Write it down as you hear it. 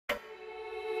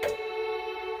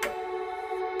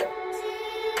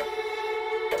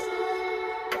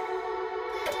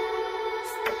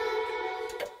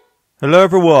Hello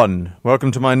everyone, welcome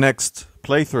to my next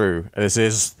playthrough. This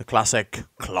is the classic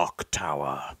Clock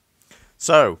Tower.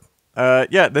 So,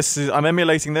 yeah, I'm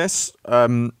emulating this.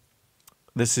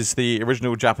 This is the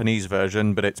original Japanese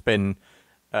version, but it's been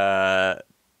not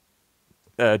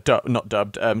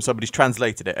dubbed. Somebody's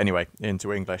translated it anyway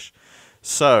into English.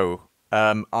 So,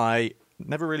 I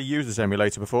never really used this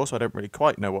emulator before, so I don't really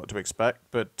quite know what to expect.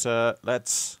 But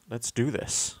let's do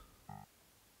this.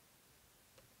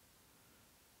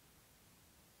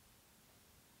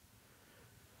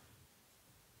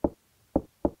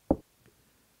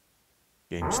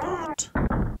 Game start.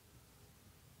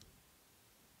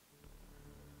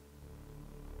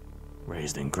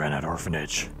 Raised in Granite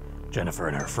Orphanage, Jennifer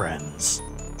and her friends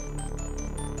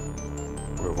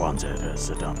were wanted as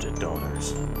adopted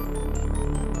daughters.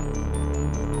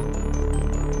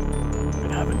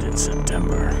 It happened in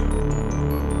September.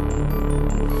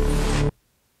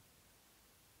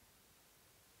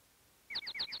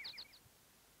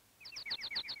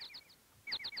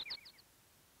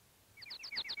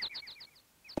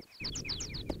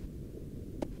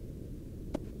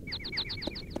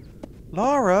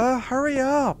 Laura, hurry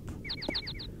up!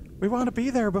 We want to be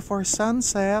there before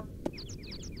sunset.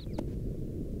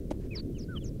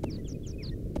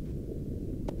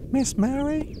 Miss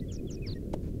Mary?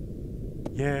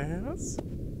 Yes?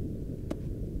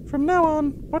 From now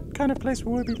on, what kind of place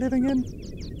will we be living in?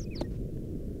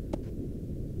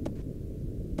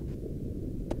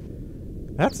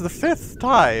 That's the 5th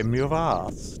time you've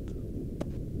asked.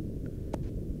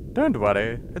 Don't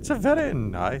worry, it's a very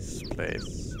nice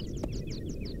place.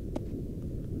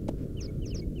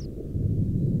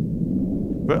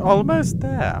 We're almost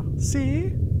there.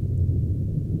 See?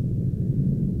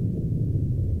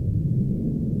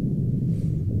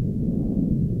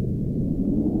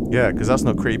 Yeah, because that's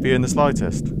not creepy in the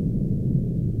slightest.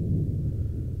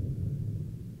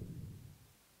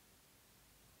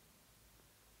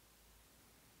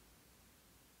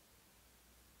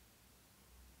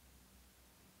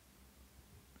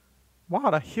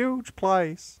 What a huge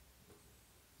place.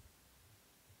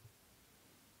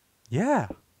 Yeah.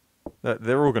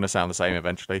 They're all going to sound the same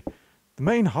eventually. The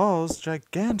main hall's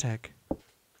gigantic.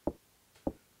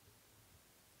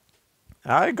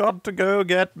 I got to go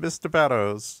get Mr.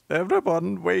 Barrows.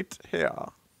 Everyone wait here.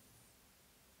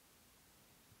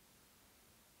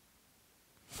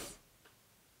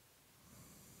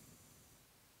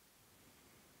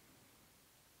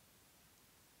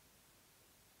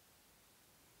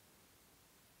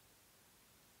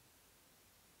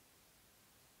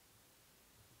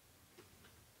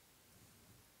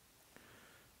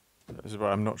 This is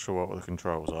where I'm not sure what the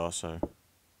controls are, so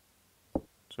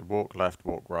walk left,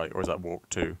 walk right, or is that walk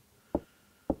 2?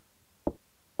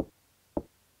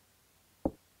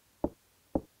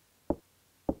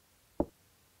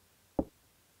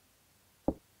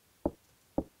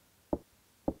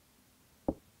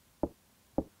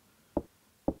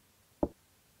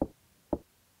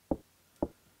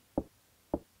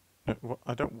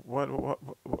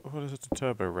 What is it, a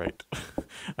turbo rate?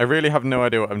 I really have no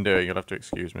idea what I'm doing, you'll have to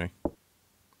excuse me.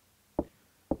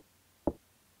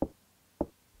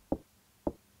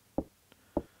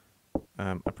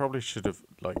 I probably should have,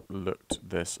 looked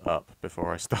this up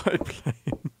before I started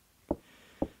playing.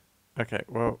 Okay,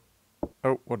 well...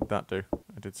 Oh, what did that do?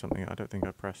 I did something I don't think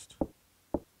I pressed.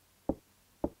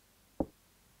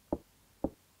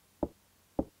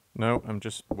 No, I'm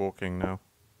just walking now.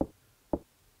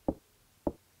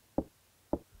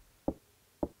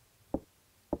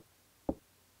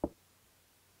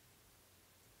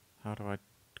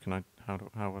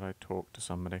 How would I talk to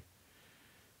somebody?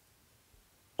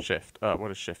 Shift. Oh, what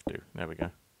does shift do? There we go.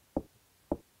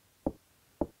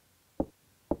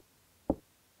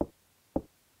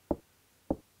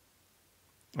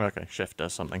 Okay, shift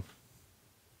does something.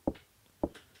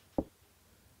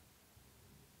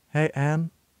 Hey,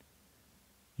 Anne.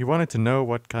 You wanted to know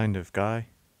what kind of guy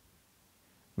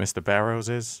Mr. Barrows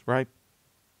is, right?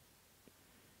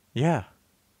 Yeah.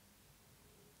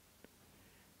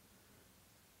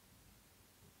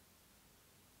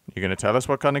 You gonna tell us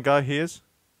what kind of guy he is?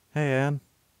 Hey, Anne.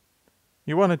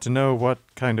 You wanted to know what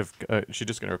kind of... she's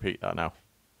just gonna repeat that now.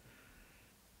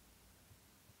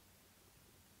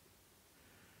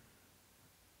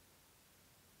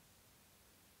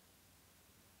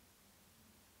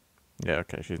 Yeah,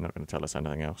 okay, she's not gonna tell us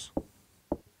anything else.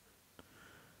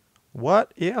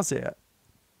 What is it?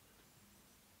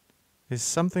 Is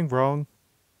something wrong?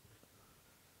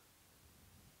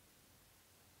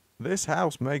 This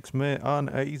house makes me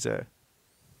uneasy.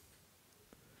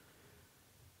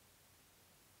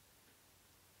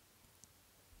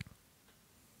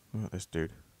 Look at this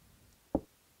dude.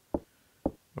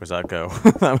 Where's that go?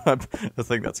 I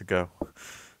think that's a go.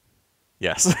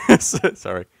 Yes.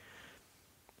 Sorry.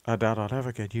 I doubt I'll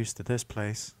ever get used to this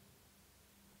place.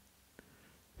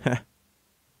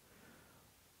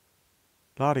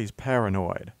 Lottie's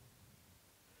paranoid.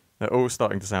 They're all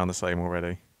starting to sound the same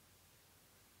already.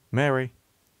 Mary.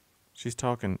 She's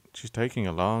taking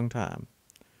a long time.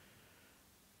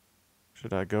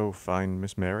 Should I go find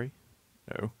Miss Mary?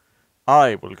 No.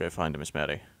 I will go find Miss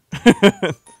Mary.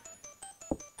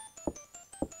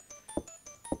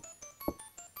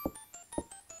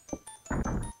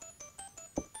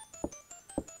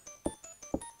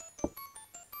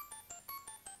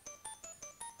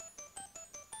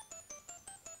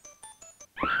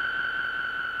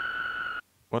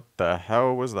 What the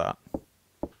hell was that?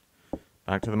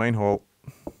 Back to the main hall.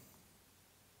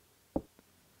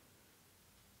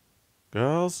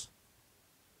 Girls?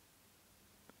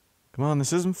 Come on,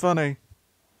 this isn't funny.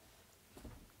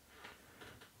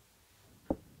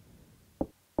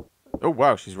 Oh,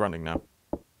 wow, she's running now.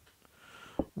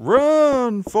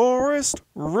 Run, Forrest,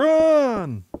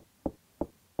 run!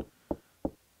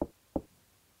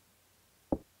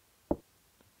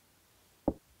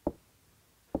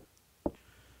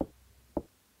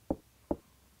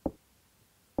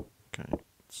 Okay,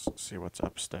 let's see what's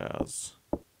upstairs.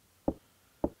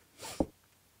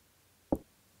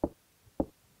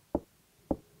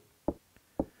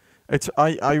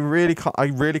 I really can't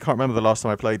remember the last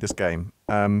time I played this game.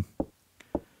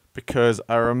 Because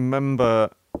I remember,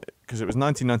 because it was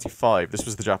 1995. This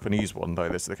was the Japanese one though.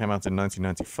 They came out in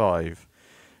 1995,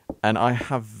 and I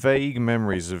have vague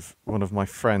memories of one of my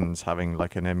friends having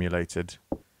like an emulated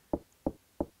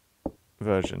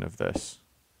version of this.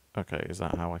 Okay, is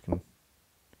that how I can?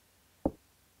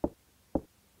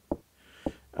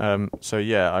 So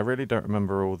yeah, I really don't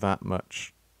remember all that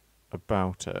much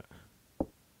about it.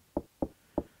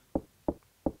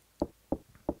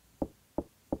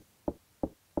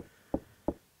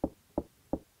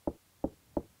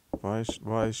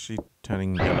 Why is she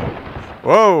turning yellow?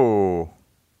 Whoa!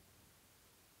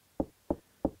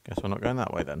 Guess we're not going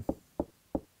that way then.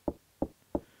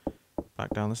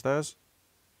 Back down the stairs.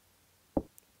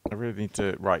 I really need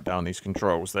to write down these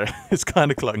controls there. It's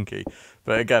kind of clunky.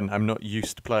 But again, I'm not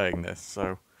used to playing this,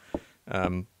 so...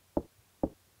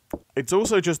 It's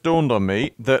also just dawned on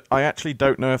me that I actually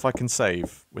don't know if I can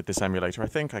save with this emulator. I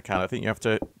think I can. I think you have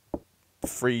to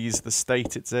freeze the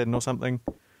state it's in or something.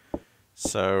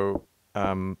 So,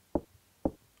 I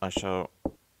shall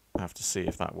have to see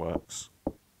if that works.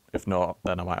 If not,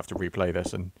 then I might have to replay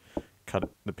this and cut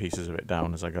the pieces of it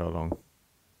down as I go along.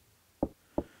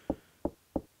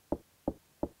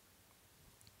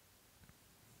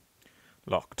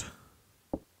 Locked.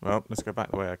 Well, let's go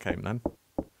back the way I came then.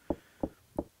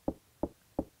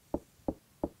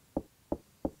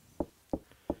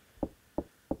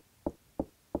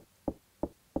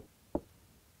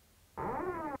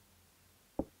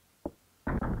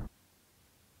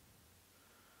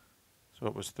 So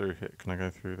what was through here? Can I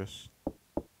go through this?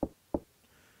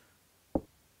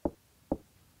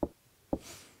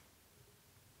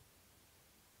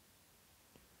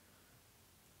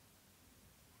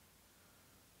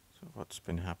 So what's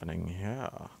been happening here?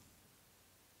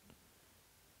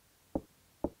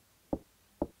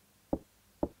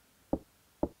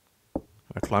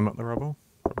 Can I climb up the rubble?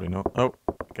 Probably not. Oh,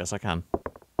 I guess I can.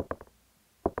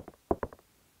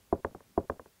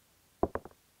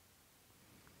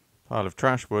 Pile of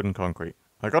trash, wood and concrete.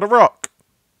 I got a rock!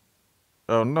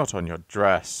 Oh, not on your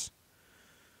dress.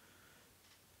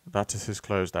 The lattice is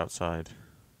closed outside.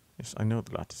 Yes, I know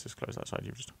the lattice is closed outside.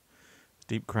 You've just... There's a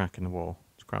deep crack in the wall.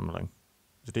 It's crumbling.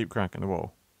 There's a deep crack in the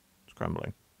wall. It's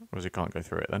crumbling. Whereas you can't go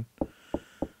through it then.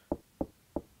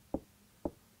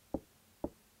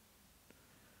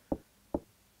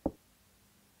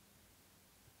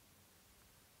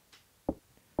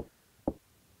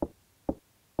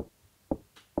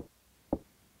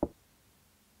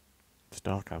 It's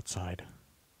dark outside.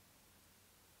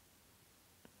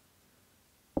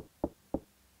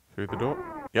 Through the door?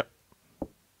 Yep.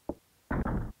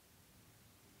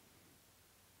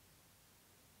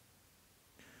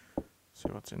 See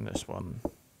what's in this one.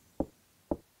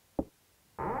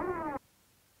 The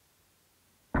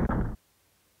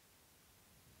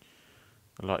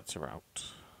lights are out.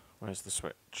 Where's the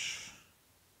switch?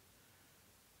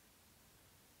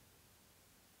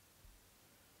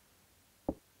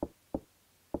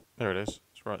 There it is.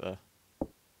 It's right there.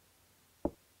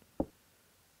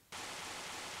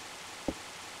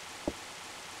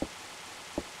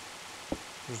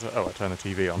 Oh, I turned the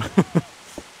TV on.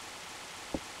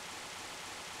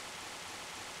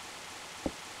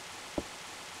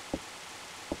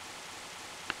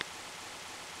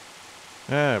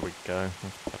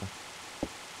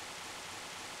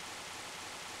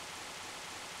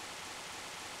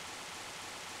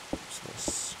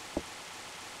 this?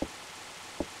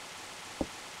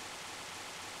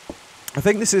 I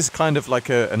think this is kind of like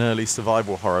an early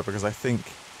survival horror because I think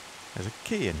there's a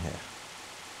key in here.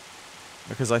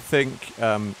 Because I think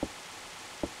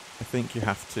you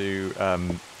have to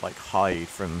like hide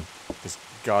from this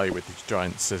guy with these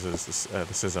giant scissors,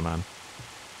 the scissor man.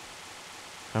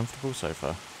 Comfortable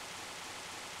sofa.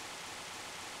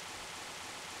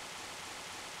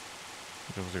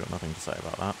 I've obviously got nothing to say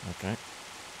about that. Okay.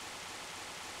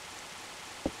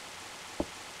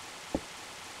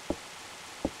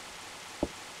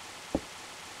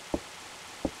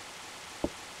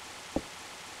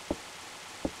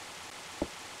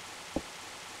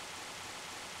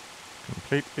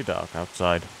 Completely dark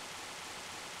outside.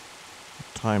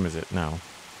 What time is it now?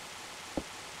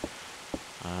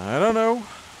 I don't know.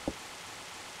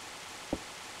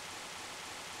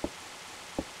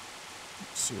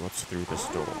 Let's see what's through this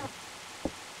door.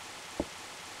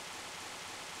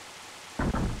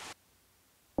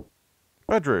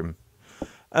 Bedroom.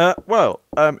 Well,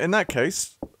 in that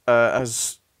case,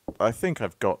 as I think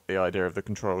I've got the idea of the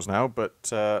controls now,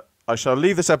 but I shall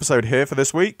leave this episode here for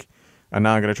this week. And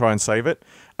now I'm going to try and save it.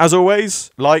 As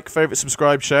always, like, favourite,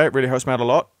 subscribe, share. It really helps me out a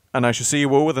lot. And I shall see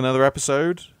you all with another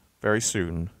episode very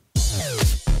soon.